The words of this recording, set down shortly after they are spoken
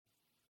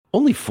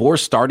Only 4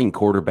 starting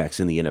quarterbacks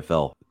in the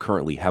NFL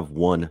currently have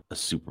won a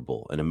Super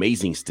Bowl. An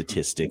amazing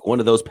statistic. One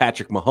of those,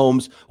 Patrick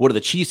Mahomes. What do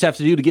the Chiefs have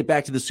to do to get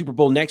back to the Super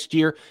Bowl next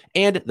year?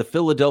 And the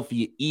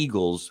Philadelphia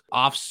Eagles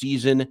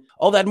offseason.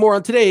 All that and more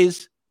on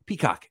today's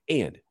Peacock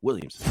and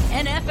Williamson.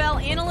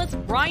 NFL analyst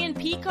Brian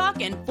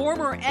Peacock and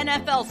former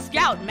NFL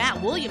scout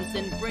Matt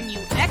Williamson bring you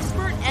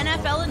expert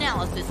NFL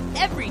analysis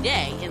every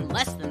day in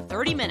less than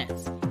 30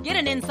 minutes. Get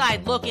an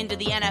inside look into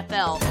the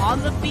NFL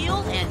on the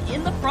field and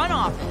in the front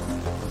office.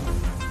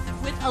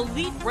 With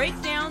elite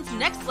breakdowns,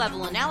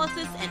 next-level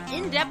analysis, and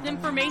in-depth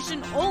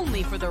information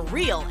only for the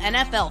real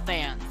NFL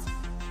fans.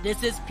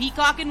 This is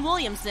Peacock and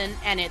Williamson,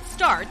 and it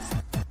starts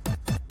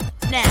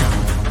now.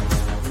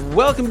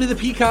 Welcome to the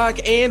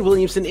Peacock and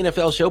Williamson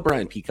NFL show.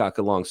 Brian Peacock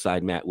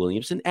alongside Matt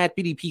Williamson at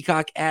BD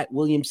Peacock at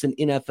Williamson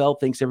NFL.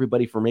 Thanks,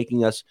 everybody, for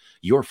making us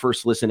your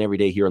first listen every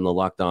day here on the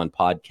Locked On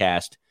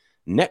Podcast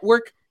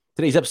Network.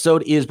 Today's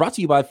episode is brought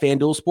to you by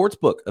FanDuel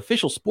Sportsbook,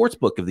 official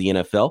sportsbook of the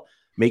NFL.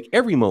 Make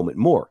every moment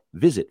more.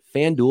 Visit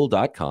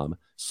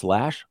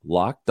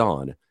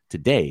FanDuel.com/lockedon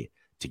today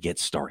to get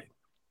started.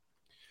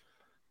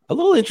 A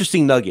little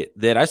interesting nugget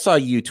that I saw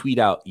you tweet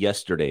out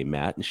yesterday,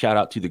 Matt, and shout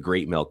out to the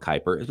great Mel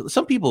Kiper.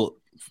 Some people,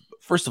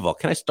 first of all,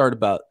 can I start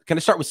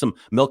with some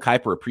Mel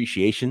Kiper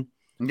appreciation?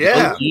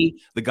 Yeah.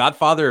 The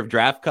godfather of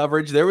draft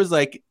coverage. There was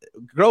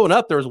growing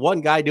up, there was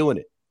one guy doing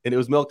it. And it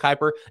was Mel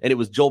Kiper, and it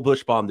was Joel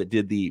Bushbaum that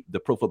did the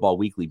Pro Football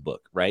Weekly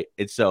book, right?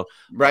 And so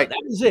that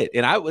was it.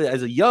 And I was,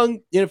 as a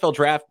young NFL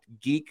draft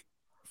geek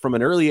from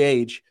an early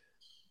age,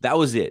 that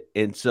was it.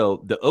 And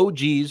so the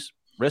OGs,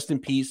 rest in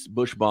peace,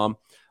 Bushbaum,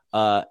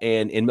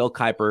 and Mel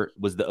Kiper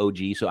was the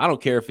OG. So I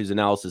don't care if his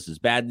analysis is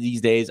bad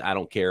these days. I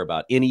don't care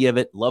about any of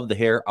it. Love the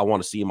hair. I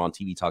want to see him on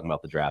TV talking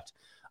about the draft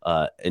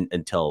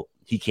until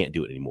he can't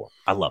do it anymore.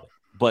 I love it.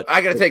 But I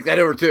got to take that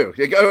over too.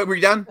 Were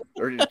you done?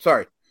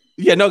 Sorry.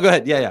 Yeah, no, go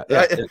ahead. Yeah.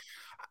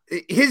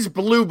 His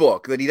blue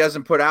book that he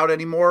doesn't put out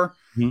anymore,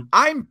 Mm-hmm.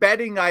 I'm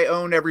betting I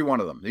own every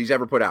one of them he's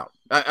ever put out.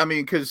 I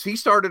mean, because he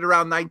started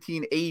around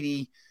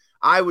 1980.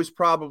 I was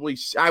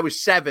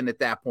 7 at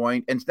that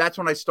point, and that's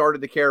when I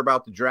started to care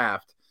about the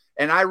draft.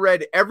 And I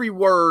read every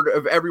word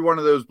of every one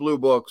of those blue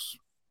books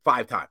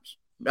 5 times.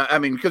 I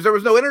mean, because there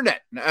was no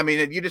internet. I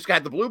mean, you just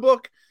got the blue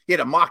book. He had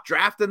a mock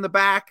draft in the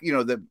back,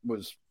 that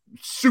was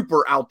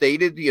super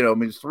outdated. I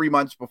mean, it's 3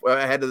 months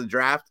ahead of the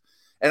draft.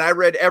 And I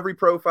read every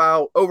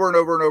profile over and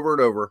over and over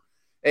and over.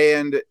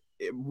 And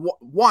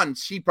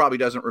once, he probably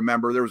doesn't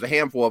remember, there was a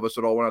handful of us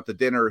that all went out to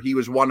dinner. He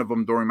was one of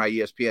them during my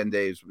ESPN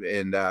days.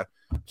 And I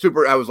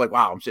was like,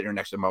 wow, I'm sitting here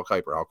next to Mel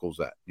Kiper. How cool is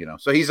that?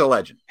 So he's a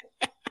legend.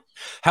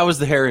 How was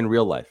the hair in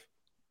real life?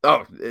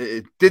 Oh,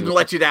 it didn't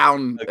let you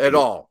down at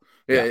all.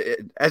 Yeah.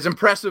 As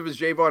impressive as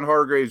Javon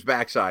Hargrave's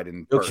backside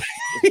in person.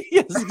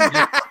 Yes.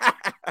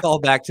 Call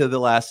back to the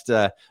last,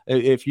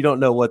 if you don't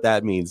know what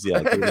that means,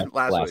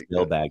 last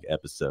mailbag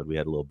episode. We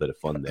had a little bit of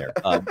fun there.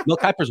 Mel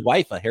Kiper's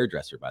wife, a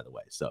hairdresser, by the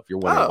way. So if you're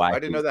wondering why I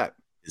didn't know that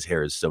his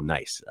hair is so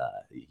nice,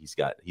 he's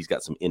got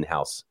some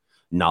in-house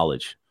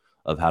knowledge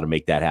of how to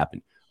make that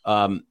happen.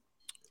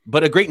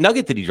 But a great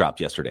nugget that he dropped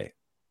yesterday.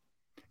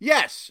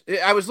 Yes,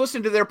 I was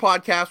listening to their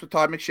podcast with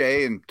Todd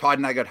McShay, and Todd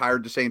and I got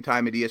hired the same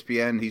time at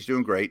ESPN. He's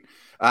doing great.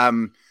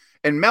 And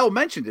Mel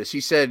mentioned this. He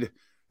said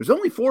there's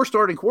only 4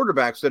 starting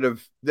quarterbacks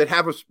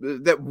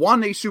that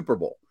won a Super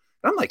Bowl.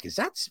 And I'm like, is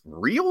that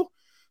real?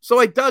 So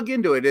I dug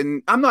into it,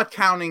 and I'm not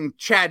counting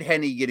Chad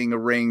Henne getting a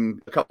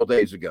ring a couple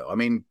days ago. I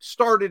mean,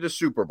 started a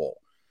Super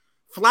Bowl.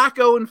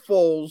 Flacco and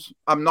Foles,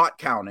 I'm not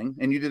counting.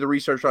 And you did the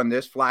research on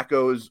this.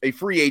 Flacco is a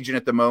free agent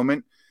at the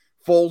moment.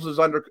 Foles is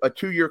under a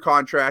 2-year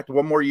contract,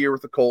 1 more year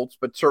with the Colts,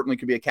 but certainly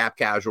could be a cap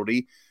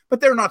casualty. But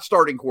they're not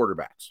starting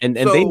quarterbacks. And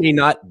they may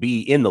not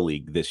be in the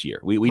league this year.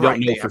 We don't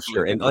know for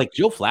sure. And like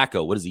Joe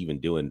Flacco, what is he even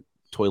doing,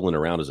 toiling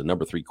around as a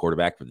number 3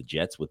 quarterback for the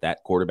Jets with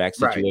that quarterback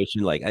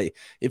situation? Right. Like,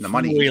 it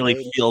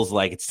really feels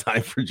like it's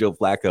time for Joe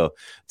Flacco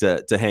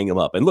to hang him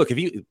up. And look,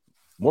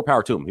 more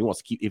power to him.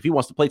 If he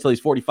wants to play till he's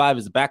 45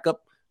 as a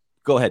backup,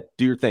 go ahead,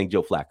 do your thing,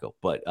 Joe Flacco.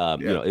 But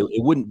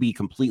it wouldn't be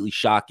completely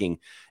shocking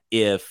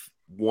if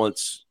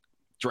once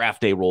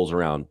draft day rolls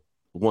around,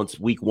 once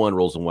week 1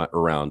 rolls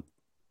around,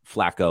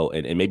 Flacco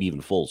and maybe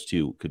even Foles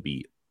too could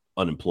be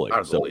unemployed.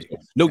 So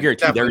no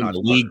guarantee they're in the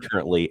league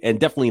currently, and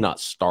definitely not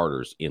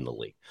starters in the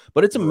league.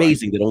 But it's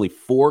amazing that only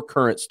 4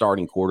 current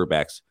starting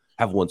quarterbacks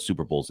have won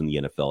Super Bowls in the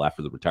NFL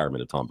after the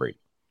retirement of Tom Brady.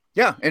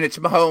 Yeah, and it's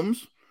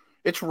Mahomes,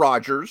 it's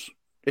Rodgers,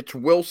 it's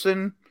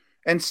Wilson,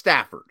 and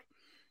Stafford.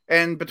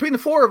 And between the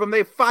 4 of them, they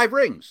have 5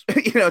 rings.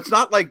 It's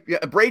not like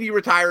Brady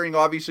retiring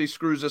obviously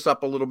screws us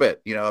up a little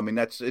bit. I mean,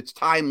 it's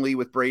timely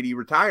with Brady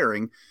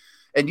retiring.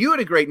 And you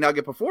had a great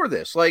nugget before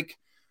this. Like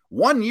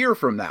 1 year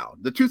from now,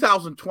 the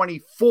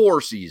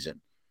 2024 season,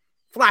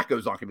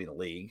 Flacco's not going to be in the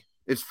league.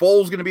 Is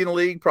Foles going to be in the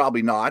league?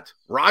 Probably not.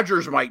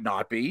 Rodgers might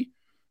not be.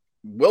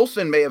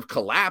 Wilson may have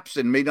collapsed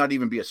and may not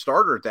even be a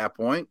starter at that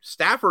point.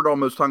 Stafford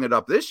almost hung it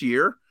up this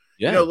year.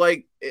 Yeah.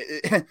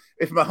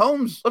 If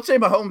Mahomes, let's say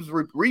Mahomes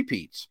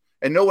repeats,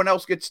 and no one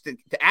else gets to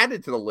add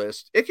it to the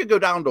list, it could go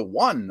down to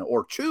 1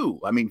 or 2.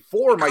 I mean,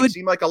 4 might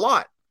seem like a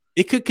lot.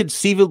 It could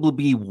conceivably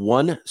be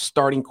one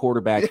starting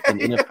quarterback in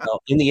the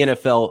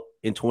NFL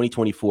in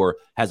 2024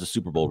 has a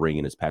Super Bowl ring,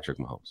 and it's Patrick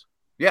Mahomes.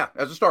 Yeah,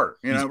 as a starter,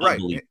 right.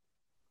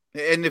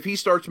 And if he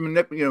starts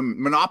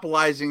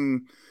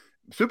monopolizing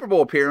Super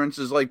Bowl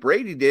appearances like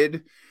Brady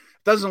did,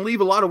 doesn't leave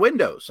a lot of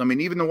windows. I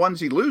mean, even the ones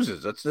he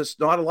loses, that's just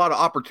not a lot of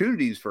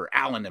opportunities for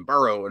Allen and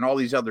Burrow and all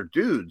these other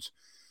dudes.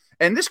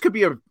 And this could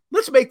be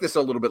let's make this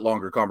a little bit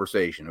longer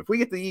conversation. If we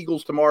get the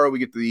Eagles tomorrow, we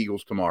get the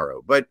Eagles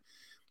tomorrow. But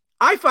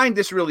I find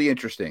this really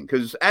interesting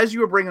because as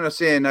you were bringing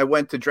us in, I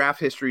went to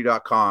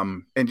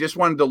drafthistory.com and just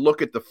wanted to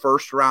look at the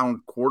first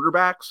round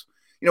quarterbacks.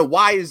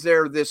 Why is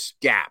there this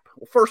gap?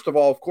 Well, first of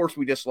all, of course,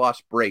 we just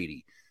lost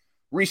Brady.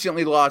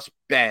 Recently lost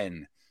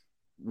Ben.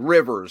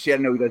 Rivers. Yeah,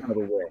 no, he doesn't have a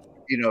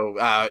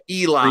win.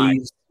 Eli,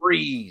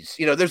 Breeze.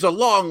 There's a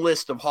long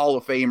list of Hall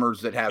of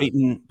Famers that have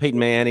Peyton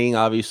Manning,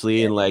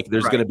 obviously, and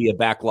there's going to be a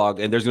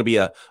backlog, and there's going to be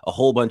a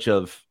whole bunch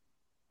of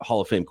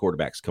Hall of Fame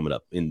quarterbacks coming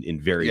up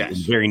in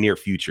very near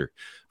future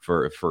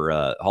for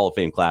Hall of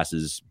Fame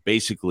classes.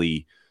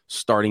 Basically,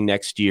 starting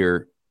next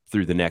year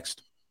through the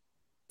next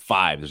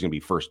 5, there's going to be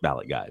first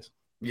ballot guys.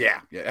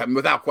 Yeah,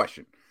 without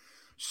question.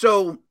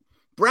 So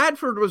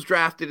Bradford was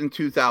drafted in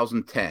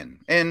 2010,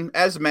 and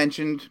as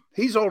mentioned,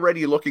 he's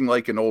already looking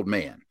like an old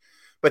man.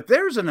 But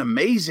there's an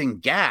amazing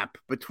gap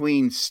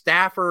between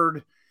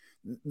Stafford.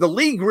 The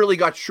league really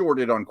got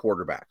shorted on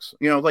quarterbacks.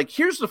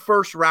 Here's the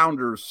first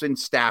rounders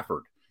since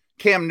Stafford.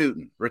 Cam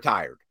Newton,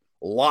 retired.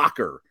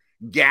 Locker,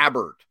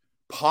 Gabbert,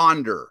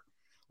 Ponder,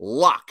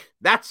 Luck.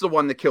 That's the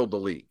one that killed the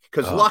league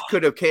because Luck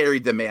could have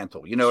carried the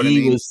mantle. You know what I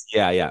mean?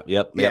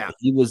 Yep.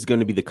 He was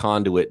going to be the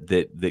conduit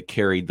that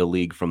carried the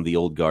league from the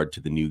old guard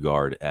to the new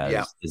guard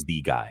as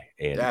the guy.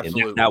 And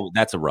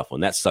that's a rough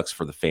one. That sucks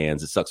for the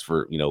fans. It sucks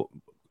for,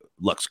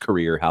 Luck's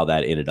career, how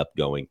that ended up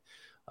going.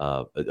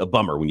 A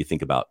bummer when you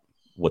think about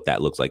what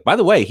that looks like. By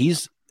the way,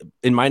 he's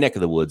in my neck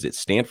of the woods at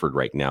Stanford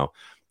right now,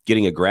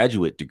 getting a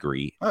graduate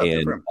degree,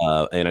 and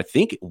I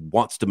think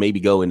wants to maybe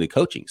go into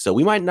coaching. So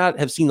we might not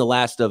have seen the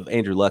last of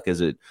Andrew Luck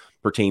as it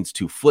pertains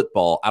to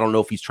football. I don't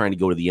know if he's trying to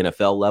go to the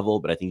NFL level,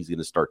 but I think he's going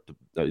to start.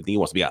 I think he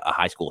wants to be a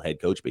high school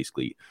head coach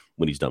basically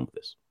when he's done with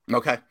this.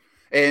 Okay.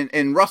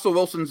 And Russell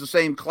Wilson's the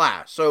same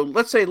class. So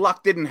let's say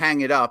Luck didn't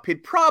hang it up.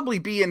 He'd probably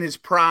be in his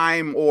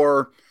prime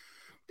or,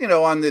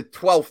 on the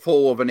 12th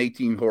hole of an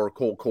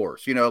 18-hole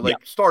course,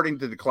 starting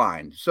to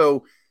decline.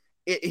 So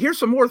here's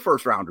some more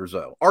first rounders,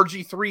 though.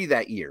 RG3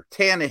 that year,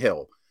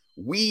 Tannehill,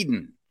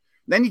 Whedon.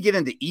 Then you get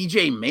into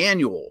EJ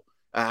Manuel,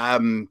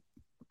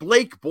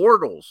 Blake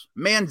Bortles,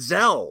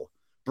 Manziel,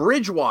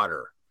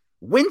 Bridgewater,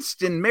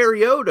 Winston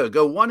Mariota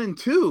go 1 and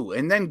 2.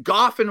 And then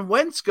Goff and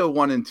Wentz go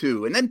 1 and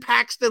 2. And then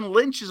Paxton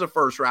Lynch is a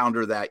first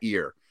rounder that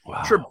year.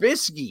 Wow.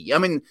 Trubisky. I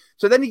mean,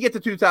 so then you get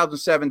to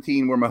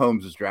 2017 where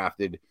Mahomes is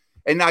drafted.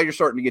 And now you're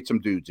starting to get some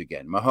dudes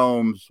again.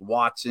 Mahomes,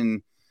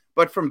 Watson.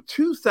 But from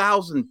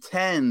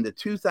 2010 to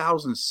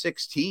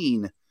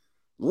 2016,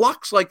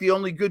 Luck's like the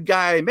only good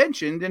guy I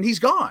mentioned, and he's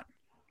gone.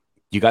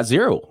 You got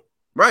 0.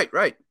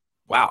 Right.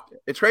 Wow.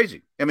 It's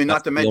crazy. I mean,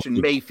 not to mention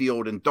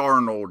Mayfield and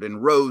Darnold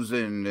and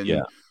Rosen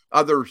and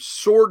other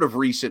sort of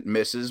recent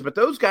misses, but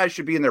those guys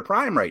should be in their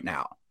prime right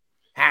now.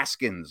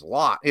 Haskins,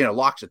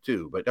 Lock's a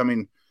 2. But, I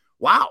mean,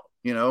 wow.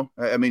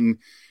 I mean,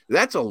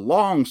 that's a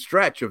long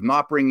stretch of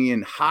not bringing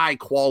in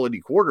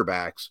high-quality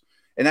quarterbacks.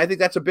 And I think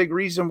that's a big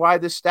reason why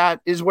this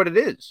stat is what it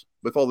is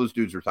with all those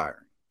dudes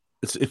retiring.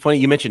 It's funny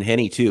you mentioned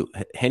Henne, too.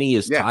 Henne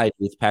is tied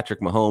with Patrick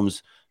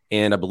Mahomes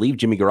and I believe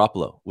Jimmy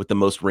Garoppolo with the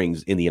most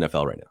rings in the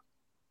NFL right now.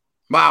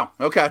 Wow.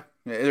 Okay.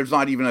 There's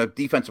not even a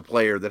defensive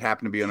player that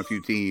happened to be on a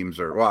few teams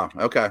or wow.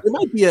 Okay. There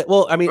might be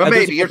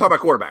maybe you're talking about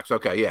quarterbacks.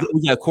 Okay. Yeah.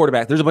 Yeah.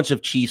 Quarterback. There's a bunch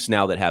of Chiefs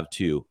now that have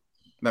 2.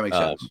 That makes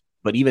sense.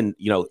 But even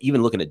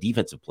looking at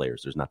defensive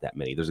players, there's not that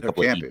many. There's a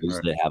couple of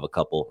Eagles that have a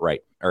couple, right?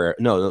 Or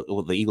no,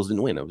 the Eagles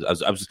didn't win. I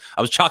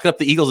was chalking up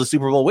the Eagles a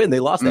Super Bowl win. They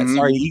lost that. Mm-hmm.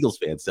 Sorry, Eagles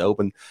fans, to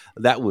open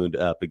that wound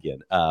up again.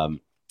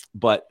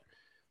 But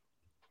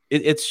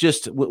it's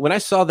just when I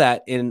saw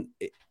that, and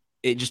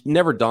it just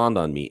never dawned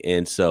on me.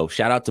 And so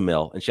shout out to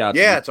Mel and shout out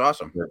to it's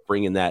awesome for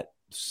bringing that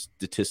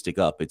statistic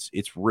up.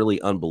 It's really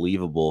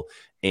unbelievable,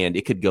 and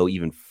it could go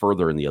even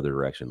further in the other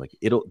direction. Like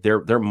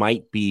there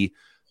might be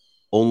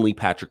only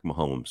Patrick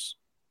Mahomes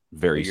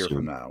very soon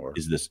from now,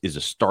 is a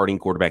starting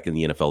quarterback in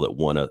the NFL that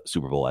won a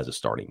Super Bowl as a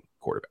starting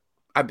quarterback.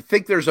 I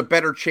think there's a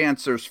better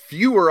chance there's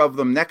fewer of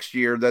them next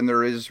year than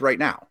there is right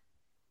now.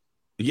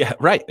 Yeah,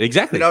 right.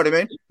 Exactly. You know what I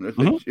mean?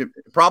 Mm-hmm. It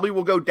probably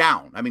will go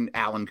down. I mean,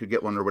 Allen could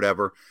get one or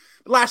whatever.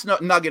 The last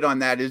nugget on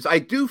that is I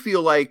do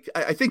feel like,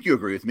 I think you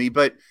agree with me,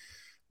 but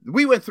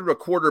we went through a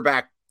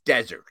quarterback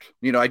desert.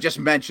 I just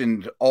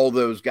mentioned all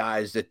those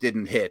guys that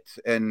didn't hit,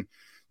 and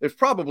there's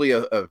probably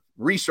a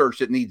research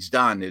that needs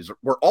done.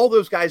 Were all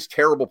those guys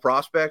terrible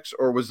prospects,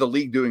 or was the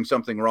league doing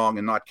something wrong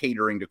and not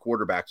catering to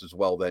quarterbacks as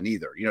well then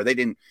either? They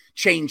didn't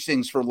change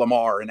things for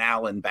Lamar and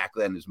Allen back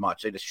then as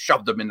much. They just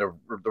shoved them into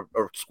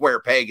a square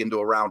peg into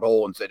a round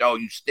hole and said, oh,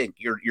 you stink.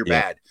 You're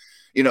bad.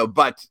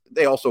 But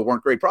they also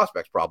weren't great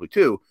prospects probably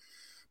too.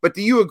 But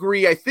do you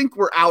agree? I think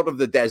we're out of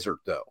the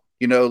desert though.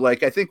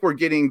 Like I think we're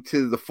getting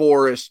to the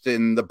Forest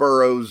and the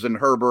Burrows and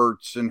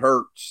Herberts and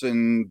Hurts,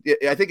 and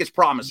I think it's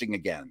promising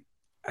again.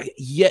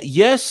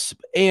 Yes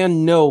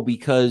and no,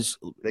 because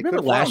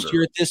remember last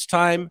year at this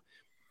time,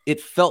 it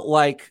felt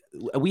like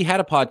we had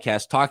a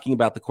podcast talking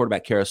about the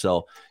quarterback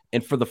carousel.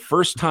 And for the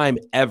first time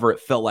ever, it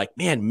felt like,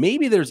 man,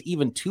 maybe there's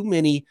even too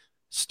many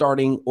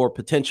starting or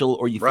potential,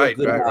 or you feel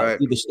good about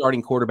who the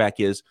starting quarterback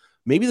is.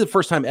 Maybe the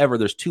first time ever,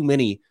 there's too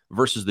many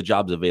versus the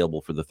jobs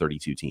available for the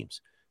 32 teams.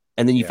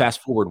 And then you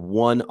fast forward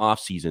one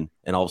offseason,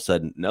 and all of a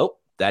sudden,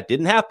 nope, that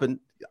didn't happen.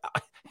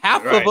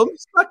 Half of them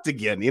sucked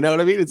again. You know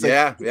what I mean? It's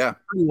like, it's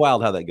pretty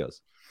wild how that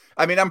goes.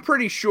 I mean, I'm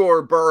pretty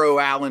sure Burrow,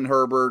 Allen,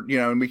 Herbert,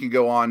 and we can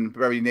go on,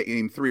 probably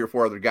name 3 or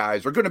 4 other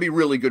guys are going to be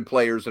really good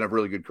players and have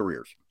really good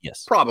careers.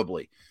 Yes.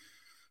 Probably.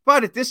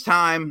 But at this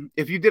time,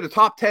 if you did a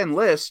top 10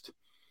 list,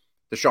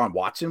 Deshaun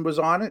Watson was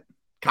on it.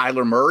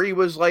 Kyler Murray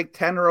was like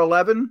 10 or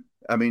 11.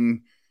 I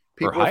mean,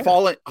 people are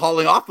falling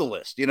off the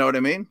list. You know what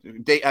I mean?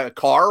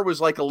 Carr was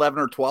like 11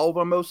 or 12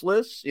 on most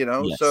lists, yes.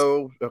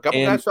 So a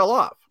couple guys fell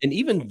off. And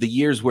even the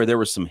years where there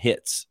were some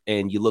hits,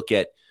 and you look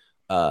at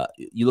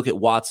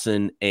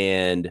Watson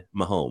and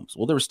Mahomes.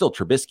 Well, there was still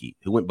Trubisky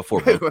who went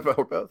before both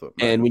of them.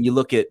 And when you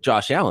look at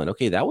Josh Allen,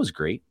 okay, that was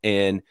great.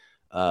 And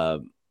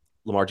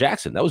Lamar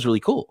Jackson, that was really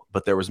cool.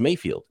 But there was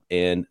Mayfield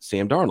and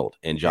Sam Darnold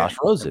and Josh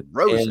Rosen.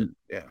 And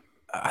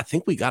I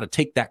think we got to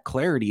take that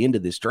clarity into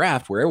this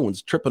draft where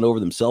everyone's tripping over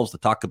themselves to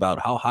talk about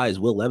how high is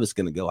Will Levis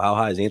going to go? How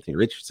high is Anthony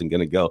Richardson going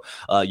to go?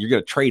 You're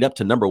going to trade up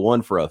to number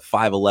 1 for a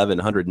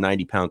 5'11",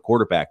 190-pound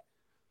quarterback.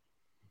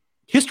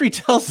 History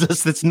tells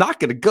us that's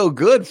not going to go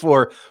good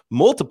for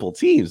multiple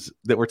teams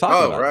that we're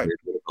talking about here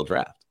in the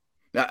draft.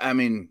 I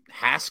mean,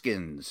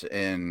 Haskins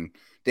and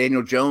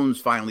Daniel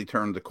Jones finally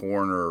turned the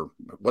corner.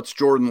 What's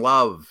Jordan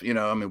Love?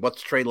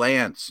 What's Trey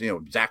Lance?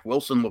 Zach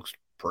Wilson looks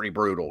pretty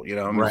brutal.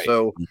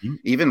 So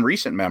even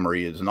recent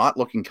memory is not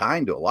looking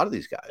kind to a lot of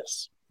these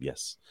guys.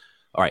 Yes.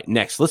 All right,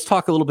 next, let's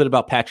talk a little bit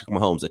about Patrick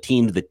Mahomes, a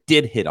team that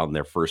did hit on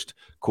their first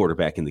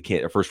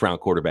round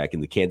quarterback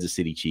in the Kansas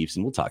City Chiefs,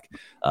 and we'll talk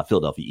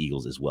Philadelphia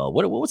Eagles as well.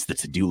 What's the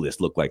to-do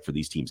list look like for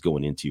these teams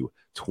going into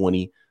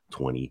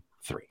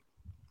 2023?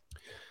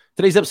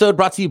 Today's episode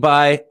brought to you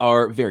by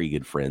our very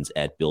good friends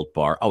at Built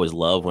Bar. I always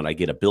love when I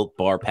get a Built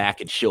Bar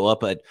package show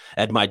up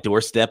at my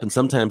doorstep, and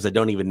sometimes I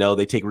don't even know.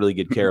 They take really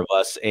good care of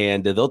us,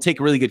 and they'll take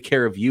really good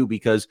care of you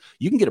because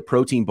you can get a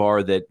protein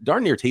bar that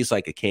darn near tastes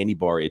like a candy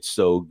bar. It's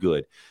so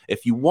good.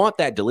 If you want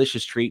that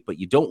delicious treat, but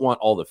you don't want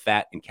all the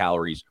fat and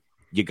calories,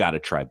 you got to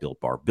try Built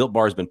Bar. Built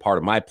Bar has been part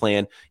of my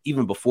plan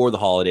even before the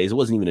holidays. It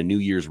wasn't even a New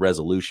Year's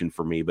resolution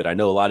for me, but I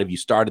know a lot of you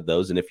started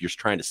those. And if you're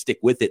trying to stick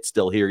with it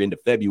still here into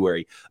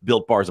February,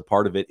 Built Bar is a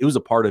part of it. It was a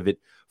part of it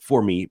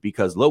for me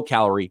because low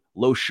calorie,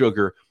 low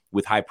sugar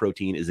with high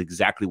protein is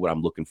exactly what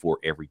I'm looking for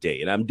every day.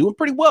 And I'm doing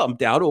pretty well. I'm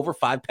down over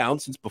 5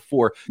 pounds since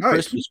before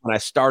Christmas when I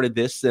started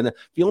this, and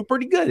feeling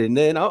pretty good. And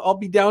then I'll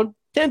be down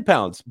 10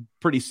 pounds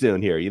pretty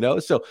soon here,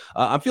 So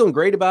I'm feeling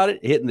great about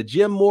it, hitting the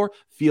gym more,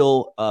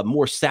 feel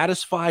more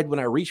satisfied when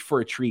I reach for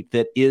a treat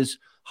that is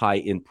high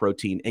in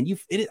protein. And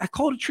I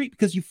call it a treat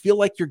because you feel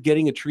like you're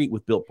getting a treat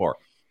with Built Bar.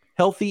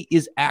 Healthy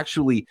is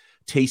actually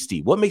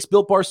tasty. What makes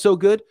Built Bar so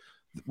good?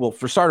 Well,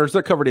 for starters,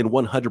 they're covered in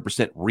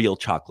 100% real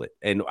chocolate.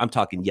 And I'm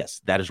talking,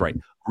 yes, that is right,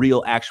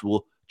 real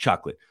actual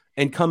chocolate.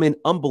 And come in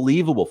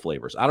unbelievable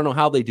flavors. I don't know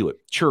how they do it.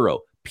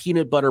 Churro,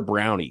 peanut butter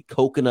brownie,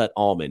 coconut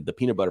almond. The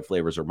peanut butter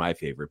flavors are my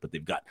favorite, but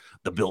they've got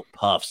the Built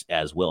Puffs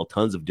as well.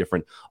 Tons of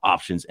different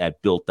options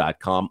at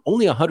Built.com.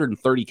 Only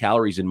 130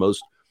 calories in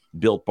most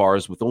Built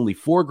bars with only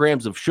 4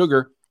 grams of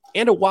sugar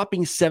and a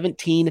whopping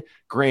 17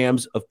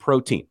 grams of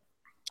protein.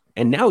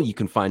 And now you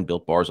can find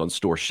Built bars on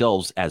store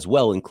shelves as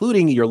well,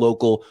 including your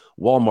local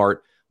Walmart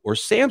or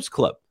Sam's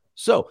Club.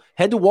 So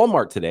head to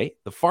Walmart today.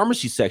 The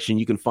pharmacy section,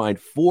 you can find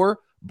 4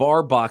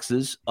 bar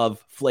boxes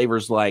of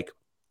flavors like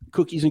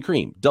cookies and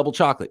cream, double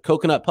chocolate,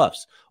 coconut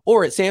puffs.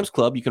 Or at Sam's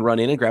Club, you can run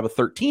in and grab a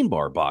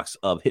 13-bar box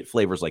of hit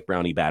flavors like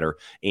brownie batter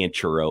and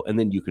churro, and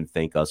then you can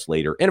thank us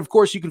later. And, of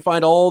course, you can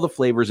find all the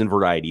flavors and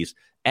varieties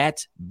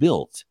at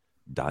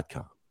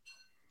Built.com.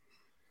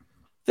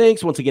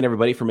 Thanks once again,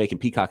 everybody, for making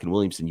Peacock and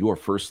Williamson your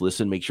first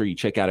listen. Make sure you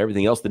check out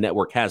everything else the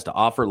network has to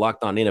offer.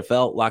 Locked On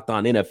NFL, Locked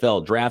On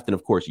NFL Draft, and,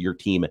 of course, your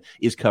team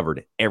is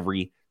covered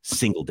every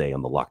single day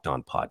on the Locked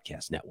On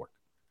Podcast Network.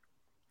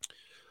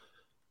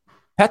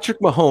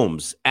 Patrick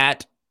Mahomes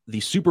at the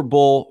Super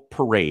Bowl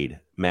parade,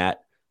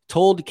 Matt,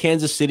 told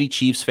Kansas City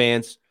Chiefs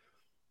fans,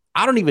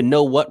 I don't even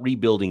know what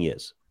rebuilding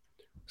is.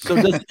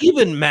 So does it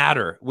even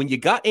matter when you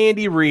got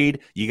Andy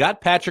Reid, you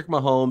got Patrick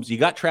Mahomes, you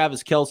got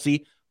Travis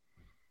Kelce?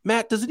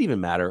 Matt, does it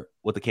even matter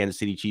what the Kansas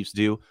City Chiefs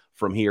do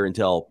from here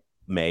until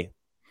May?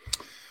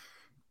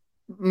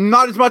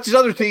 Not as much as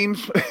other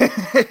teams.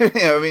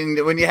 I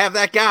mean, when you have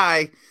that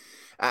guy,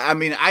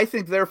 I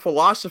think their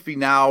philosophy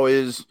now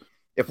is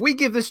if we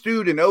give this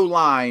dude an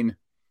O-line,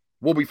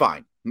 we'll be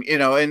fine.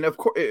 And of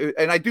course,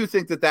 and I do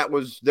think that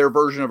was their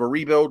version of a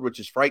rebuild, which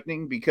is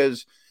frightening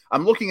because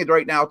I'm looking at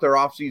right now at their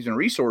offseason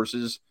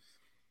resources.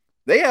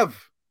 They have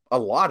a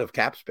lot of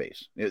cap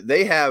space.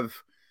 They have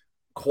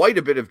quite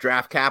a bit of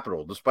draft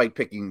capital despite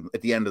picking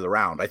at the end of the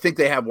round. I think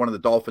they have one of the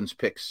Dolphins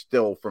picks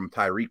still from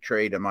Tyreek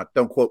trade.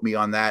 Don't quote me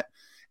on that.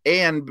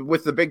 And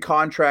with the big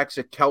contracts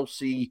that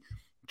Kelsey,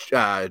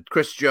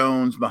 Chris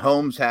Jones,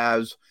 Mahomes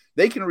has,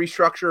 they can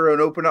restructure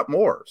and open up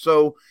more.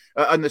 So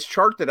on this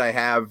chart that I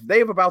have, they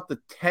have about the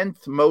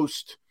 10th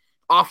most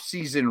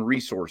offseason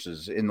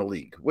resources in the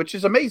league, which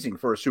is amazing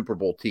for a Super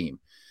Bowl team.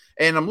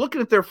 And I'm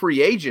looking at their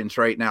free agents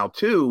right now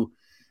too.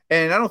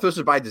 And I don't know if this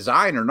is by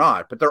design or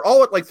not, but they're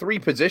all at like 3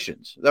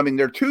 positions. I mean,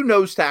 there are 2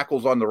 nose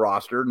tackles on the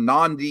roster,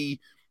 Nandi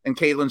and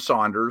Kalen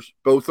Saunders.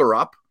 Both are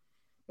up.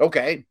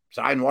 Okay,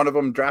 sign one of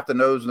them, draft a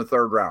nose in the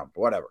 3rd round,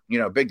 whatever.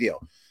 Big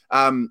deal.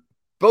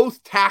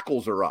 Both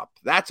tackles are up.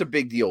 That's a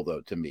big deal,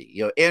 though, to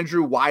me.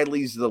 Andrew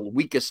Wiley's the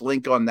weakest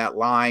link on that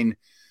line,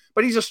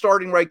 but he's a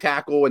starting right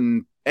tackle,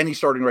 and any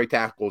starting right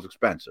tackle is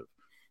expensive.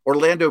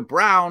 Orlando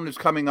Brown is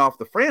coming off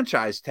the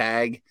franchise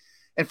tag.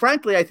 And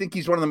frankly, I think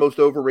he's one of the most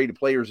overrated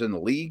players in the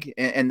league.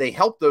 And they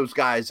helped those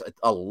guys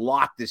a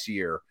lot this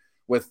year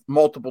with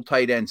multiple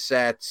tight end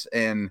sets.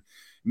 And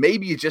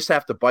maybe you just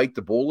have to bite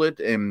the bullet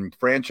and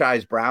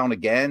franchise Brown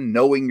again,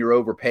 knowing you're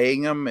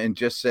overpaying him, and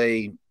just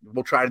say,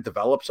 we'll try to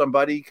develop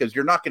somebody, because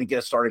you're not going to get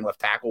a starting left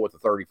tackle with the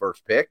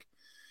 31st pick.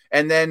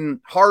 And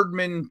then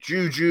Hardman,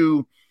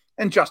 Juju,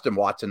 and Justin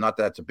Watson, not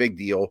that that's a big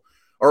deal,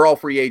 are all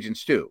free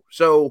agents too.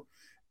 So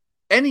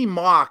any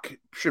mock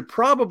should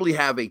probably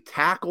have a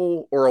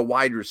tackle or a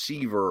wide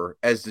receiver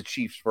as the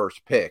Chiefs'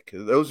 first pick.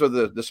 Those are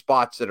the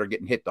spots that are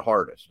getting hit the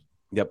hardest.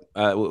 Yep.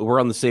 We're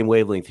on the same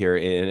wavelength here.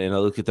 And I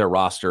looked at their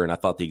roster and I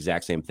thought the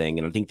exact same thing.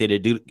 And I think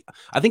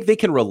I think they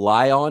can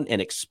rely on and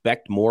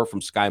expect more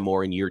from Sky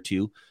Moore in year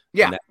 2.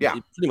 Yeah.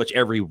 Pretty much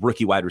every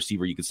rookie wide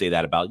receiver you could say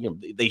that about.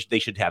 They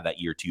should have that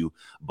year 2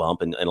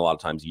 bump, and a lot of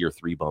times year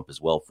 3 bump as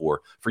well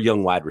for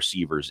young wide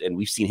receivers. And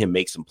we've seen him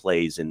make some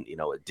plays, and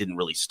it didn't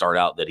really start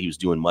out that he was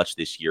doing much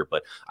this year,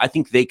 but I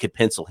think they could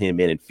pencil him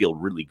in and feel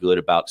really good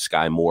about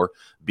Sky Moore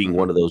being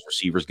one of those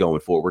receivers going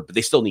forward. But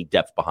they still need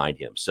depth behind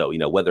him. So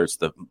whether it's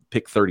the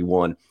pick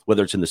 31,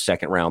 whether it's in the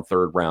 2nd round,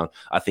 3rd round,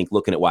 I think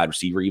looking at wide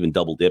receiver, even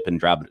double dip and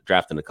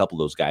drafting a couple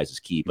of those guys is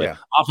key. But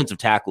offensive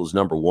tackle is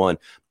number 1.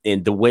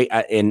 And the way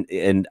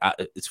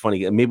it's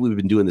funny, maybe we've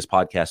been doing this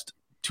podcast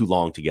too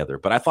long together,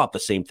 but I thought the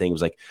same thing.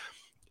 Was like,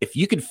 if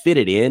you could fit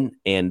it in,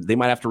 and they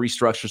might have to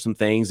restructure some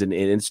things, and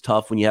it's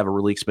tough when you have a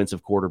really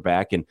expensive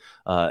quarterback and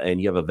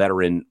you have a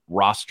veteran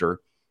roster,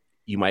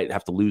 you might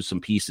have to lose some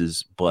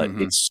pieces, but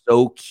it's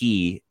so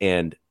key.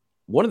 And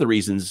one of the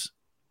reasons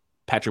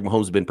Patrick Mahomes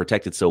has been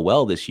protected so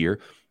well this year,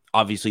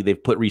 obviously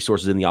they've put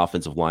resources in the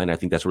offensive line. I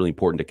think that's really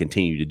important to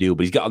continue to do,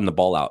 but he's gotten the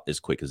ball out as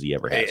quick as he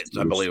ever has. It's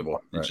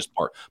unbelievable. It's just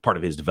part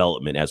of his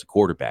development as a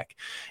quarterback,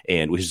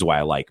 and which is why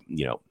I like,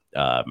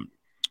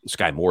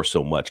 Sky Moore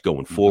so much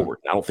going forward.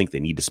 I don't think they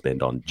need to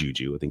spend on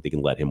Juju. I think they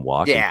can let him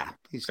walk. Yeah.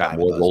 Sky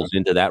Moore rolls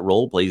into that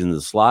role, plays into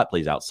the slot,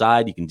 plays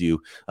outside. You can do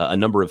a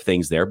number of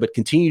things there, but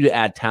continue to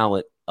add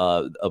talent,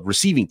 of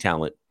receiving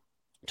talent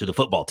to the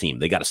football team.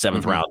 They got a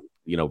 7th round,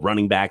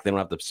 running back. They don't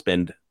have to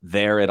spend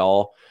there at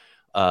all.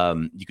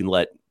 You can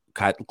let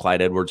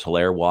Clyde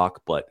Edwards-Helaire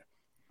walk, but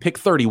pick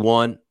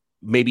 31.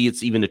 Maybe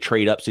it's even a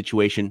trade-up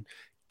situation.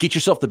 Get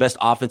yourself the best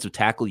offensive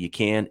tackle you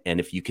can, and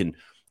if you can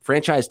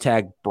franchise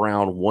tag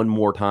Brown one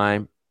more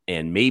time,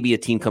 and maybe a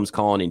team comes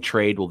calling in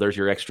trade, well, there's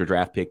your extra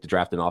draft pick to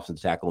draft an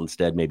offensive tackle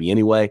instead, maybe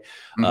anyway.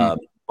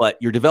 But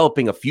you're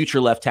developing a future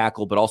left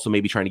tackle, but also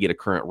maybe trying to get a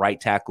current right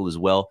tackle as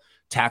well.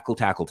 Tackle,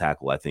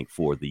 I think,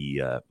 for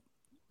the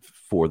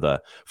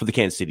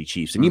Kansas City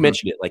Chiefs. And you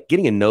mentioned it, like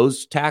getting a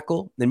nose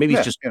tackle, then maybe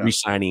it's just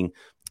re-signing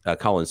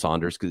Colin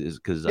Saunders because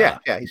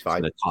he's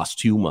fine. It costs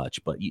too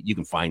much, but you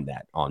can find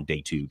that on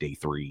day 2, day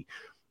 3.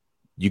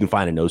 You can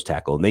find a nose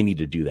tackle, and they need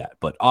to do that.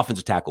 But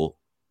offensive tackle,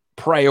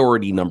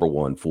 priority number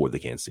 1 for the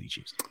Kansas City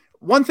Chiefs.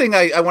 One thing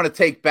I want to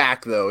take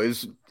back, though,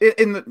 is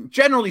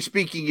generally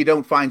speaking, you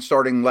don't find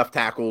starting left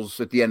tackles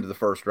at the end of the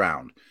 1st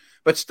round.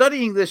 But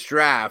studying this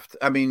draft,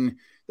 I mean,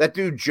 that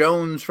dude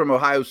Jones from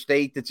Ohio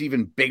State, that's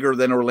even bigger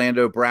than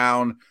Orlando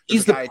Brown.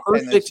 He's the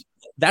perfect.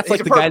 That's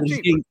like the guy that's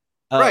getting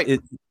right.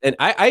 And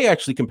I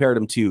actually compared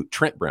him to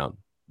Trent Brown,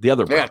 the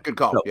other Brown. Yeah, good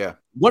call. So,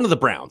 one of the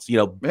Browns.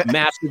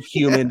 Massive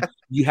human.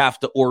 You have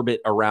to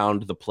orbit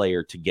around the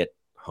player to get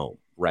home,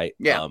 right?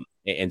 Yeah,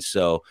 and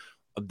so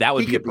that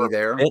would be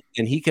there,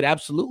 and he could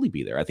absolutely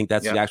be there. I think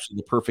that's actually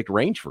the perfect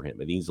range for him. I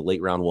think he's a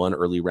late round 1,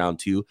 early round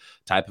 2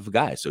 type of a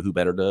guy. So who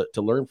better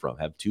to learn from?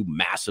 Have 2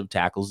 massive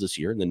tackles this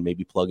year, and then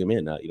maybe plug him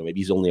in. Maybe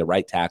he's only a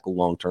right tackle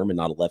long term and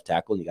not a left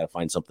tackle, and you got to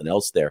find something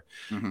else there.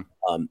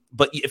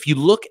 But if you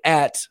look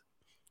at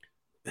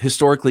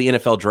historically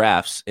NFL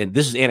drafts, and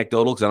this is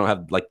anecdotal because I don't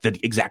have like the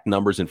exact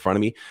numbers in front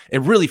of me,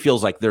 it really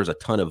feels like there's a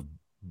ton of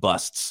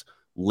busts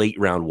late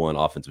round 1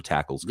 offensive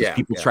tackles because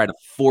people try to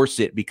force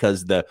it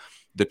because the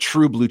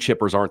true blue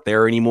chippers aren't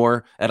there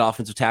anymore at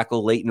offensive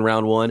tackle late in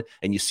round 1.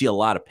 And you see a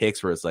lot of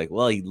picks where it's like,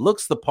 well, he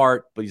looks the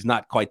part, but he's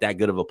not quite that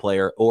good of a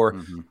player,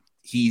 or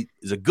he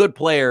is a good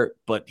player,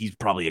 but he's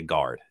probably a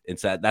guard. And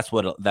so that's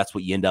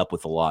what you end up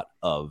with a lot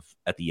of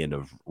at the end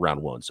of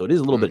round one. So it is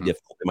a little bit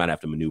difficult. They might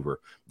have to maneuver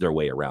their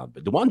way around.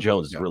 But DeJuan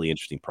Jones is a really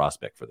interesting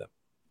prospect for them.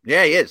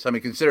 Yeah, he is. I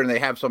mean, considering they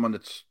have someone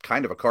that's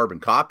kind of a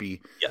carbon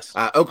copy. Yes.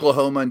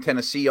 Oklahoma and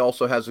Tennessee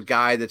also has a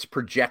guy that's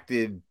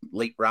projected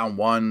late round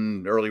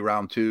 1, early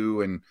round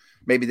 2, and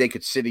maybe they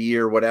could sit a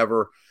year,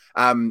 whatever. If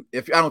I don't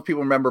know if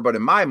people remember, but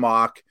in my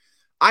mock,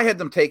 I had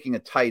them taking a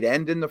tight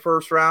end in the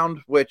first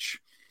round, which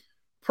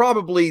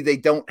probably they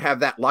don't have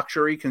that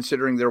luxury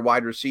considering their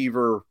wide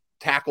receiver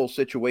tackle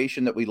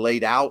situation that we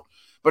laid out.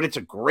 But it's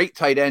a great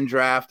tight end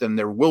draft, and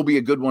there will be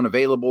a good one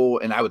available.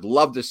 And I would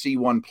love to see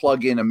one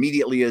plug in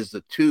immediately as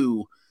the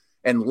 2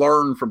 and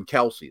learn from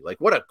Kelsey.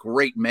 Like, what a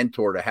great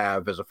mentor to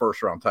have as a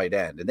first-round tight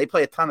end. And they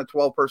play a ton of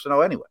 12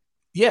 personnel anyway.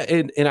 Yeah,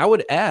 and I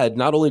would add,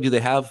 not only do they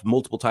have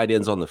multiple tight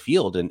ends on the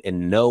field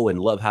and know and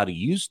love how to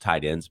use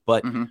tight ends,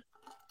 but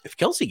if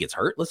Kelsey gets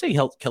hurt, let's say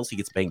Kelsey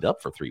gets banged up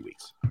for 3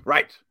 weeks.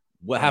 Right.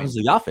 What happens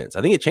to the offense?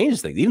 I think it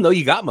changes things. Even though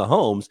you got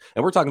Mahomes,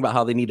 and we're talking about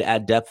how they need to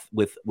add depth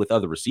with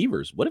other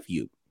receivers. What if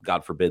you,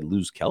 God forbid,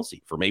 lose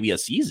Kelsey for maybe a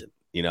season?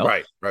 You know,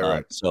 right.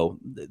 So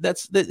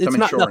it's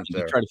not nothing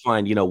to try to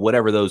find,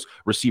 whatever those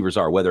receivers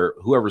are, whether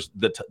whoever's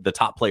the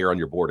top player on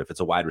your board, if it's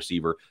a wide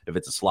receiver, if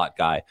it's a slot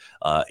guy,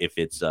 if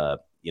it's a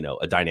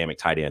dynamic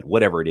tight end,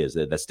 whatever it is,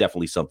 that's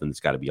definitely something that's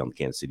got to be on the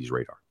Kansas City's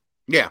radar.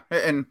 Yeah,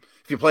 and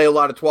if you play a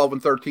lot of 12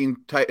 and 13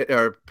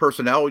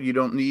 personnel, you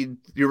don't need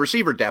your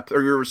receiver depth,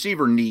 or your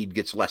receiver need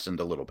gets lessened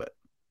a little bit.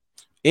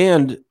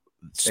 And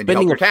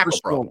spending a tackle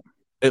problem,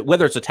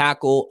 whether it's a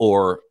tackle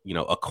or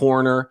a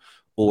corner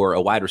or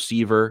a wide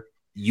receiver,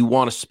 you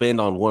want to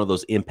spend on one of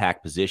those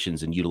impact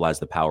positions and utilize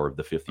the power of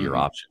the 5th-year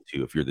option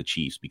too, if you're the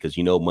Chiefs, because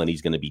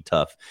money's going to be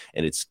tough,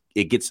 and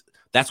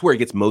that's where it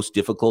gets most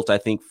difficult, I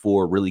think,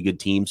 for really good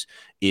teams,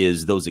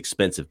 is those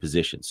expensive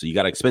positions. So you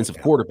got an expensive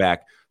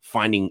quarterback,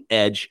 finding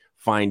edge,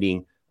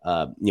 finding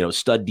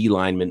stud D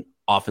linemen,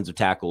 offensive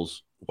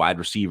tackles, wide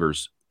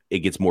receivers. It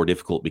gets more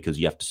difficult because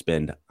you have to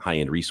spend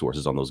high-end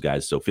resources on those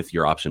guys. So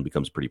 5th-year option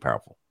becomes pretty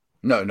powerful.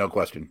 No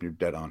question. You're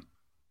dead on.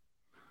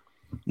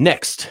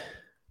 Next,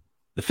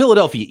 the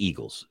Philadelphia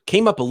Eagles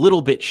came up a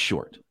little bit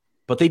short,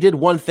 but they did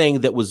one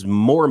thing that was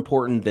more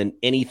important than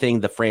anything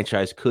the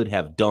franchise could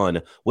have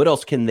done. What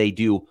else can they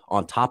do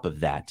on top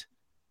of that?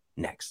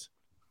 Next.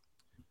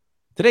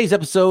 Today's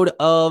episode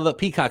of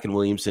Peacock and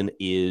Williamson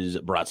is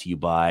brought to you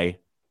by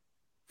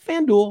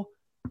FanDuel,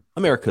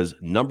 America's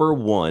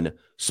 #1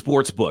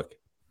 sports book.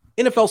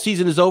 NFL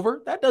season is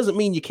over. That doesn't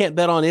mean you can't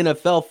bet on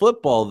NFL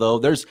football, though.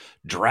 There's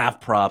draft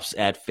props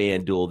at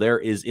FanDuel. There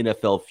is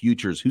NFL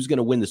futures. Who's going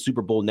to win the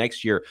Super Bowl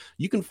next year?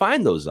 You can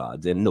find those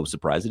odds. And no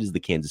surprise, it is the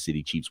Kansas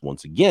City Chiefs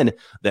once again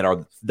that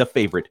are the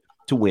favorite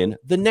to win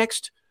the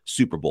next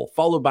Super Bowl,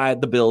 followed by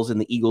the Bills and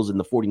the Eagles and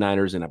the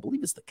 49ers, and I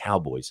believe it's the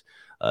Cowboys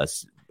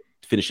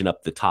finishing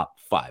up the top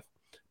 5.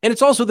 And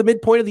it's also the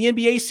midpoint of the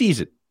NBA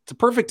season. It's a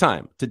perfect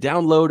time to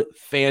download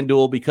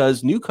FanDuel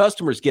because new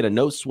customers get a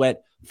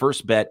no-sweat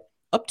first bet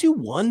up to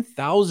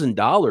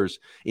 $1,000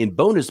 in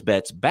bonus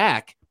bets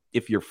back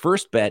if your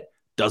first bet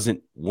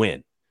doesn't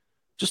win.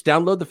 Just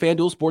download the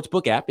FanDuel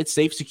Sportsbook app. It's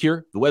safe,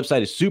 secure. The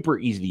website is super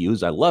easy to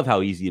use. I love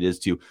how easy it is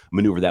to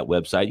maneuver that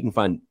website. You can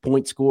find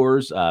point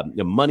scores,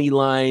 money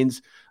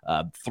lines,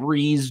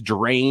 threes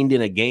drained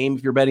in a game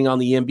if you're betting on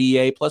the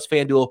NBA. Plus,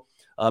 FanDuel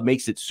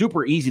makes it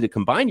super easy to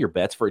combine your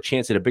bets for a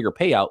chance at a bigger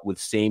payout with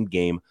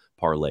same-game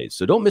parlays.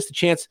 So don't miss the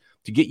chance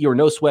to get your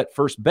no-sweat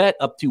first bet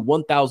up to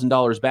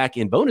 $1,000 back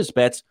in bonus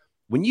bets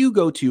when you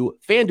go to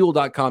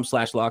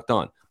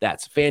FanDuel.com/lockedon.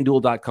 That's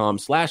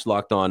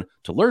FanDuel.com/lockedon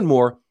to learn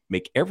more.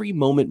 Make every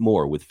moment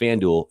more with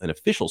FanDuel, an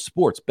official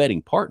sports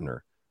betting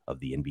partner of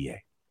the NBA.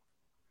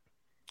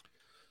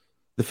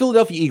 The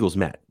Philadelphia Eagles,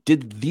 Matt,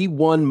 did the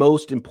one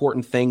most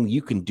important thing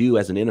you can do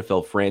as an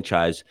NFL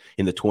franchise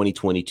in the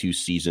 2022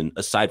 season,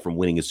 aside from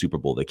winning a Super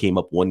Bowl. They came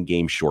up one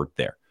game short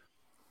there,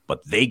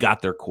 but they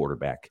got their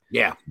quarterback.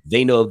 Yeah.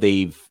 They know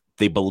they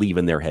believe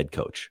in their head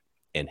coach.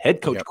 And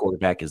head coach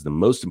quarterback is the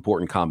most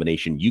important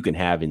combination you can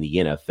have in the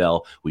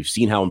NFL. We've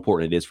seen how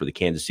important it is for the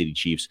Kansas City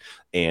Chiefs,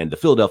 and the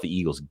Philadelphia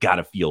Eagles got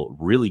to feel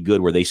really good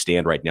where they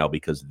stand right now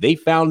because they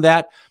found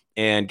that.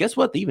 And guess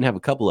what? They even have a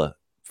couple of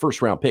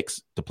first-round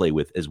picks to play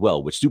with as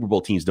well, which Super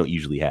Bowl teams don't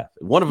usually have.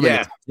 One of them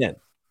is 10.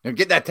 And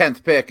get that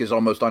 10th pick is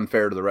almost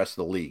unfair to the rest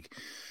of the league.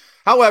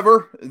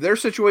 However, their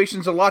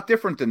situation's a lot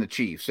different than the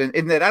Chiefs,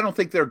 in that I don't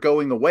think they're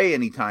going away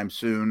anytime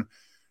soon.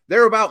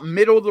 They're about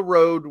middle of the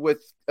road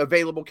with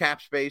available cap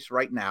space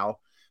right now,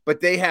 but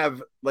they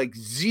have like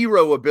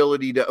zero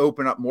ability to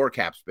open up more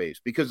cap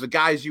space because the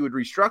guys you would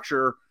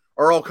restructure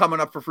are all coming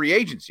up for free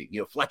agency.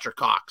 Fletcher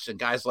Cox and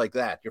guys like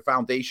that, your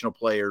foundational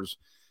players.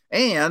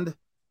 And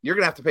you're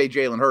going to have to pay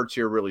Jalen Hurts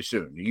here really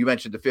soon. You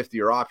mentioned the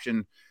 5th-year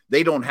option.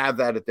 They don't have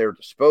that at their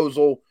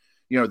disposal.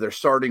 They're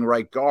starting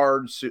right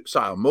guard.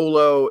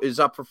 Sayamolo is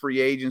up for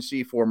free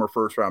agency, former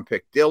first-round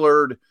pick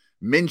Dillard.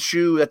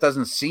 Minshew, that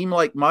doesn't seem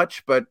like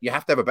much, but you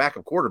have to have a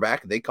backup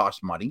quarterback. They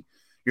cost money.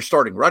 You're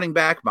starting running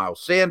back,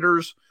 Miles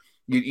Sanders.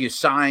 You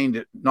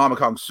signed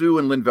Ndamukong Suh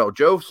and Linval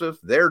Joseph.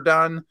 They're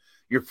done.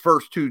 Your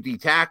first 2 D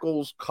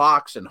tackles,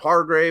 Cox and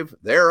Hargrave,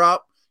 they're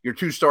up. Your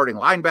 2 starting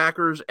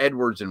linebackers,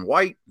 Edwards and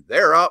White,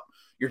 they're up.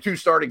 Your 2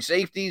 starting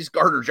safeties,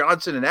 Gardner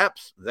Johnson and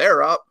Epps,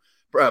 they're up.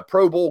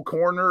 Pro Bowl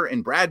corner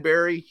and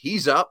Bradbury,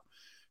 he's up.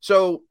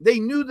 So they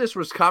knew this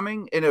was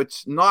coming, and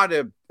it's not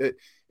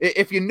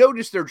if you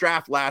notice their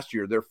draft last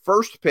year, their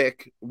first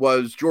pick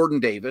was Jordan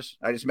Davis.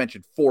 I just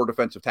mentioned 4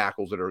 defensive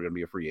tackles that are going to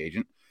be a free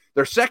agent.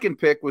 Their second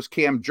pick was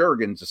Cam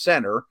Jurgens, a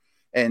center.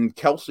 And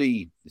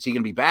Kelsey, is he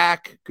going to be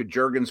back? Could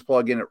Jurgens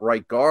plug in at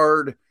right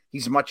guard?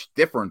 He's much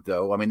different,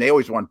 though. I mean, they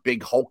always want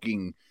big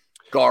hulking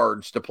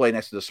guards to play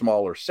next to the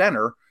smaller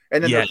center.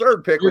 And then the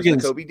third pick was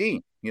Kobe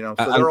Dean. So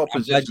they're all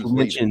positions.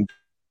 Mentioned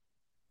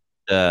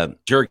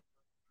Jurgens.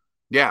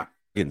 Yeah.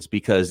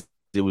 Because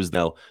it was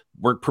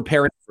we're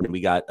preparing for him.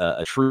 We got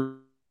a true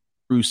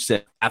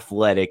set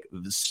athletic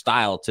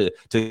style to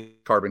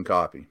carbon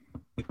copy.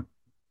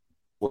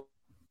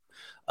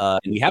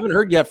 We haven't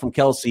heard yet from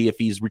Kelsey if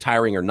he's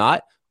retiring or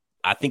not.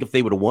 I think if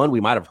they would have won, we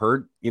might have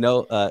heard,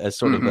 as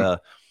sort of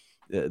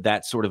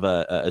that sort of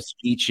a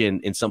speech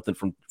and something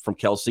from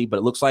Kelsey. But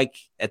it looks like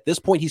at this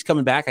point he's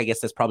coming back. I guess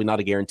that's probably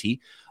not a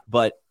guarantee,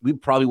 but we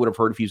probably would have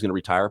heard if he was going to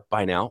retire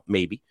by now,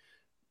 maybe.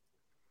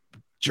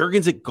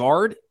 Jurgens at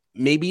guard,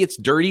 maybe it's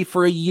dirty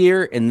for a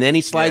year and then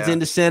he slides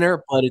into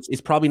center, but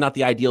it's probably not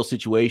the ideal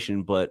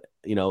situation. But,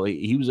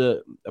 he was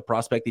a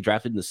prospect they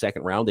drafted in the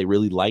second round. They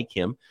really like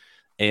him.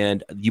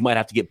 And you might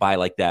have to get by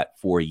like that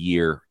for a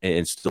year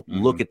and still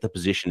look at the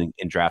position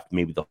and draft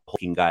maybe the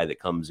hulking guy that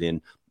comes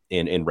in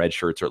red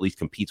shirts or at least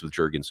competes with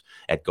Jurgens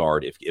at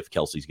guard if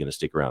Kelsey's going to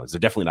stick around. Because they're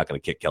definitely not going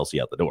to kick Kelsey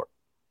out the door.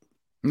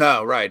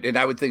 No, right. And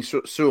I would think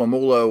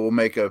Suamula will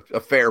make a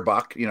fair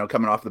buck,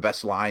 coming off the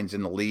best lines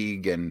in the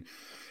league. And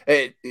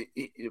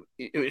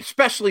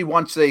especially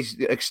once they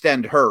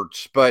extend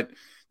Hurts. But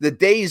the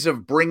days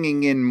of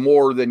bringing in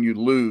more than you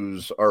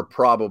lose are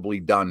probably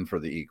done for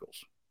the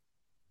Eagles.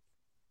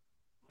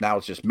 Now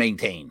it's just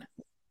maintain.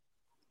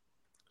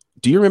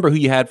 Do you remember who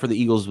you had for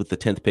the Eagles with the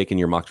 10th pick in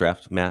your mock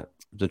draft, Matt?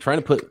 I'm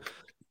trying to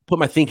put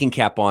my thinking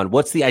cap on.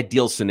 What's the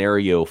ideal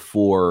scenario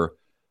for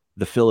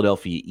the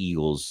Philadelphia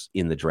Eagles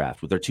in the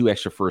draft with their 2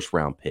 extra first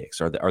round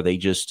picks? Are they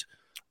just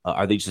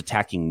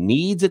attacking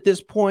needs at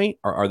this point?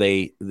 Or are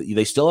they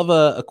still have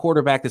a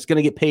quarterback that's going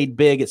to get paid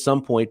big at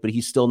some point, but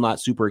he's still not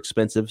super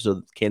expensive?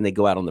 So can they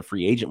go out on the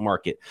free agent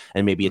market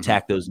and maybe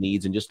attack those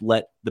needs and just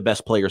let the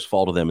best players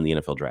fall to them in the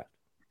NFL draft?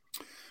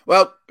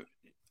 Well,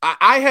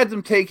 I had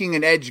them taking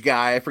an edge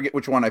guy. I forget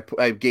which one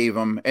I gave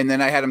them. And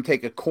then I had them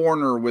take a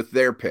corner with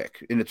their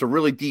pick. And it's a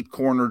really deep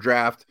corner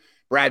draft.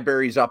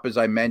 Bradbury's up, as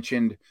I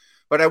mentioned.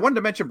 But I wanted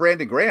to mention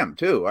Brandon Graham,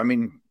 too. I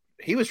mean,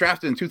 he was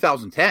drafted in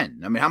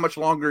 2010. I mean, how much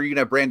longer are you going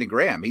to have Brandon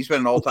Graham? He's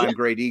been an all-time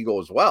great Eagle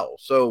as well.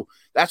 So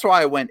that's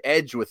why I went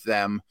edge with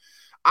them.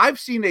 I've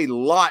seen a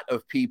lot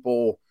of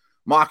people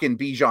mocking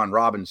Bijan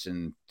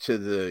Robinson to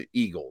the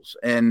Eagles.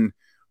 And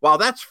while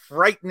that's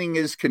frightening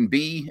as can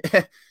be,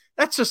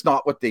 that's just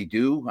not what they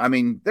do. I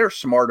mean, they're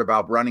smart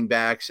about running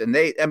backs, and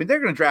they're going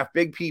to draft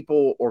big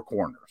people or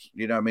corners.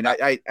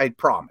 I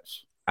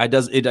promise.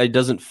 It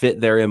doesn't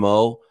fit their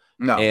MO.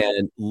 No.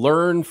 And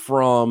learn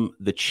from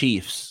the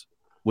Chiefs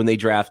when they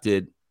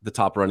drafted the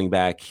top running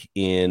back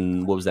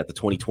in, what was that, the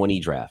 2020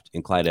 draft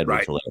in Clyde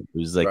Edwards-Helaire. It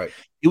was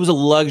it was a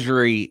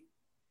luxury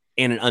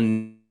and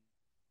an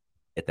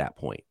at that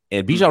point.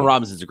 And Bijan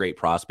Robinson's a great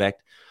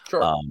prospect.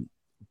 Sure.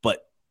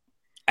 But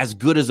as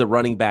good as a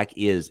running back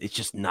is, it's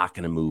just not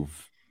going to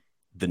move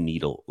the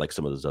needle like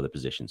some of those other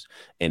positions.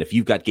 And if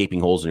you've got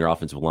gaping holes in your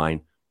offensive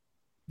line,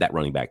 that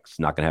running back's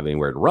not going to have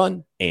anywhere to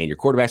run, and your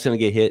quarterback's going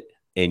to get hit,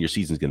 and your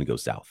season's going to go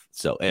south.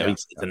 So I mean,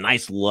 it's a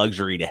nice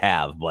luxury to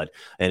have.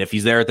 And if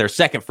he's there at their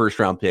second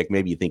first-round pick,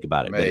 maybe you think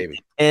about it. Maybe.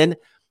 And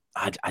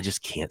I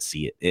just can't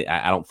see it.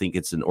 I don't think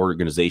it's an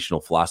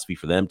organizational philosophy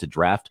for them to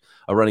draft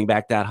a running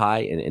back that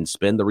high and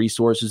spend the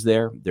resources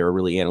there. They're a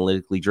really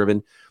analytically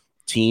driven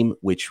team,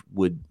 which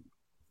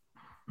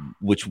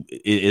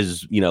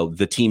is,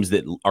 the teams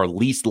that are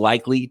least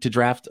likely to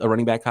draft a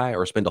running back high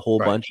or spend a whole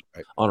bunch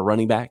on a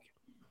running back.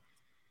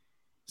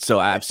 So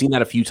I've seen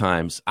that a few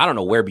times. I don't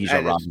know where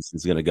Bijan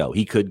Robinson's going to go.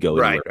 He could go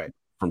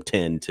from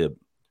 10 to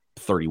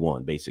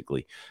 31,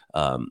 basically.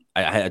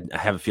 I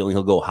have a feeling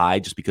he'll go high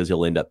just because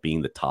he'll end up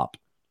being the top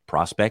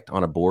prospect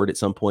on a board at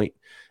some point.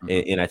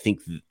 And I think,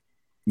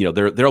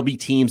 there'll be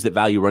teams that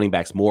value running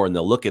backs more, and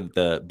they'll look at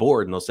the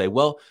board and they'll say,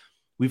 well,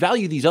 we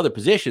value these other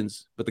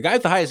positions, but the guy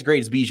with the highest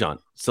grade is Bijan.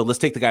 So let's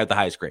take the guy with the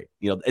highest grade.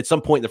 At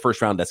some point in the first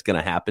round, that's going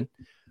to happen.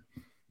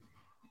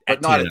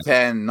 But not at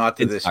 10, not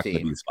to this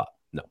team.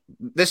 No,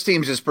 this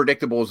team's as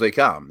predictable as they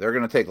come. They're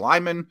going to take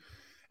linemen,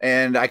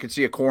 and I could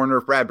see a corner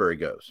if Bradbury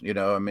goes,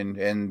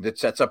 and it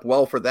sets up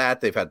well for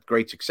that. They've had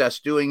great success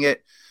doing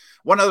it.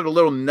 One other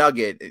little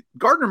nugget,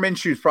 Gardner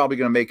Minshew is probably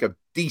going to make a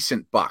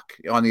decent buck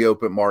on the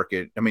open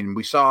market. I mean,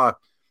 we saw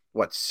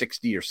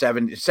 60 or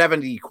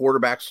 70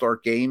 quarterbacks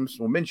start games.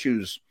 Well,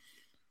 Minshew's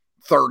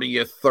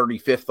 30th,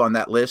 35th on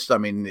that list. I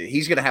mean,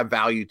 he's going to have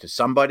value to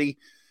somebody,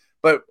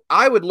 but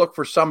I would look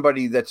for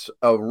somebody that's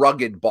a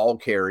rugged ball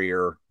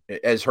carrier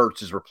as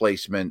Hurts'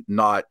 replacement,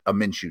 not a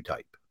Minshew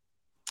type.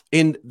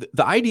 And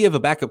the idea of a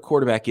backup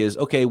quarterback is,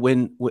 okay,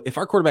 if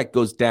our quarterback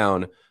goes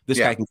down, this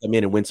guy can come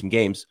in and win some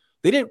games.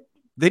 They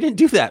didn't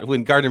do that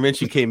when Gardner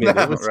Minshew came in.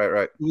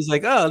 Right. It was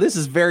like, oh, this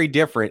is very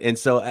different. And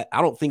so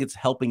I don't think it's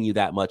helping you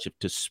that much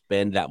to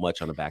spend that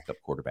much on a backup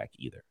quarterback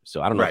either.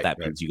 So I don't know if that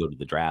means you go to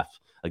the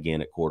draft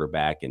again at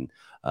quarterback and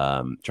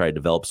try to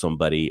develop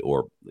somebody,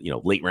 or,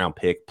 late round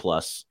pick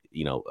plus,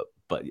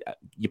 but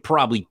you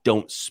probably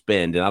don't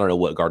spend, and I don't know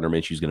what Gardner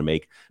Minshew is going to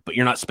make, but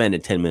you're not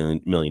spending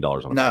 $10 million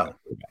on a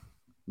backup quarterback.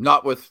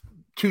 Not with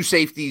 2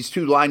 safeties,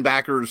 2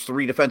 linebackers,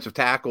 3 defensive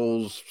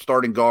tackles,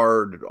 starting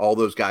guard, all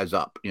those guys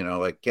up.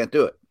 Can't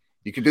do it.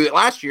 You could do it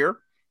last year.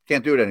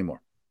 Can't do it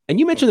anymore. And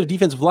you mentioned the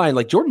defensive line,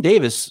 like Jordan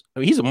Davis. I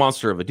mean, he's a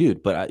monster of a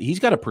dude, but he's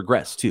got to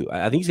progress too.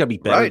 I think he's got to be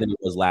better than he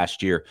was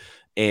last year.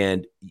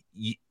 And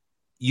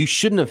you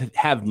shouldn't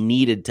have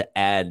needed to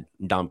add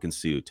Ndamukong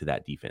Suh to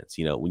that defense.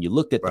 When you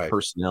looked at the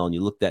personnel and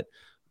you looked at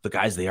the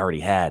guys they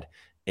already had,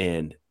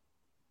 and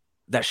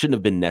that shouldn't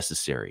have been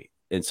necessary.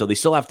 And so they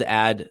still have to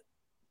add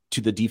to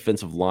the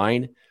defensive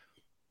line,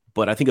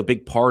 but I think a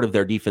big part of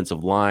their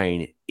defensive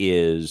line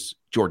is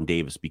Jordan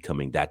Davis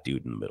becoming that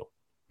dude in the middle.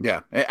 Yeah.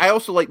 I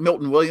also like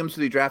Milton Williams,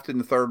 that he drafted in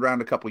the 3rd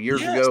round a couple of years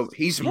ago.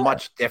 He's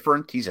much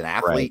different. He's an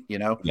athlete,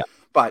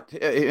 but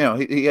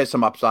he has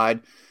some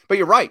upside. But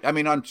you're right. I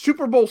mean, on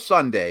Super Bowl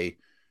Sunday,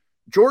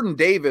 Jordan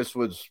Davis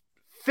was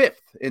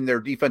 5th in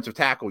their defensive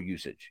tackle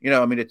usage.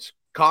 It's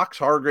Cox,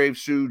 Hargrave,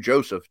 Suh,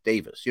 Joseph,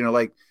 Davis,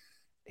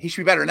 he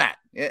should be better than that.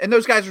 And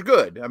those guys are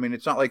good. I mean,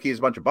 it's not like he has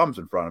a bunch of bums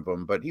in front of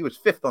him, but he was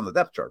 5th on the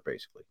depth chart,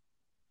 basically.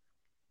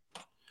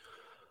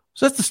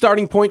 So that's the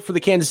starting point for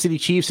the Kansas City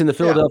Chiefs and the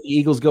Philadelphia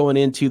Eagles going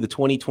into the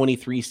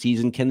 2023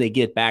 season. Can they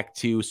get back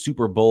to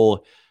Super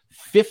Bowl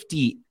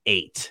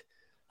 58?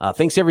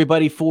 Thanks,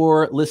 everybody,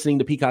 for listening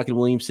to Peacock and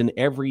Williamson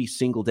every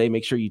single day.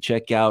 Make sure you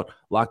check out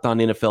Locked On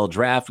NFL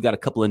Draft. We got a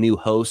couple of new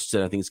hosts,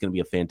 and I think it's going to be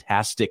a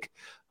fantastic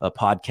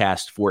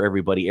podcast for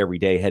everybody every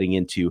day heading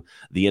into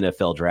the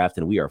NFL Draft.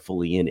 And we are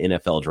fully in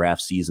NFL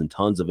Draft season.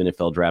 Tons of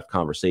NFL Draft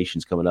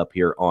conversations coming up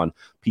here on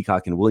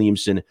Peacock and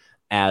Williamson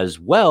as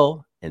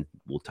well. And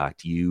we'll talk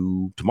to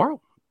you tomorrow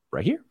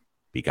right here,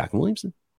 Peacock and Williamson.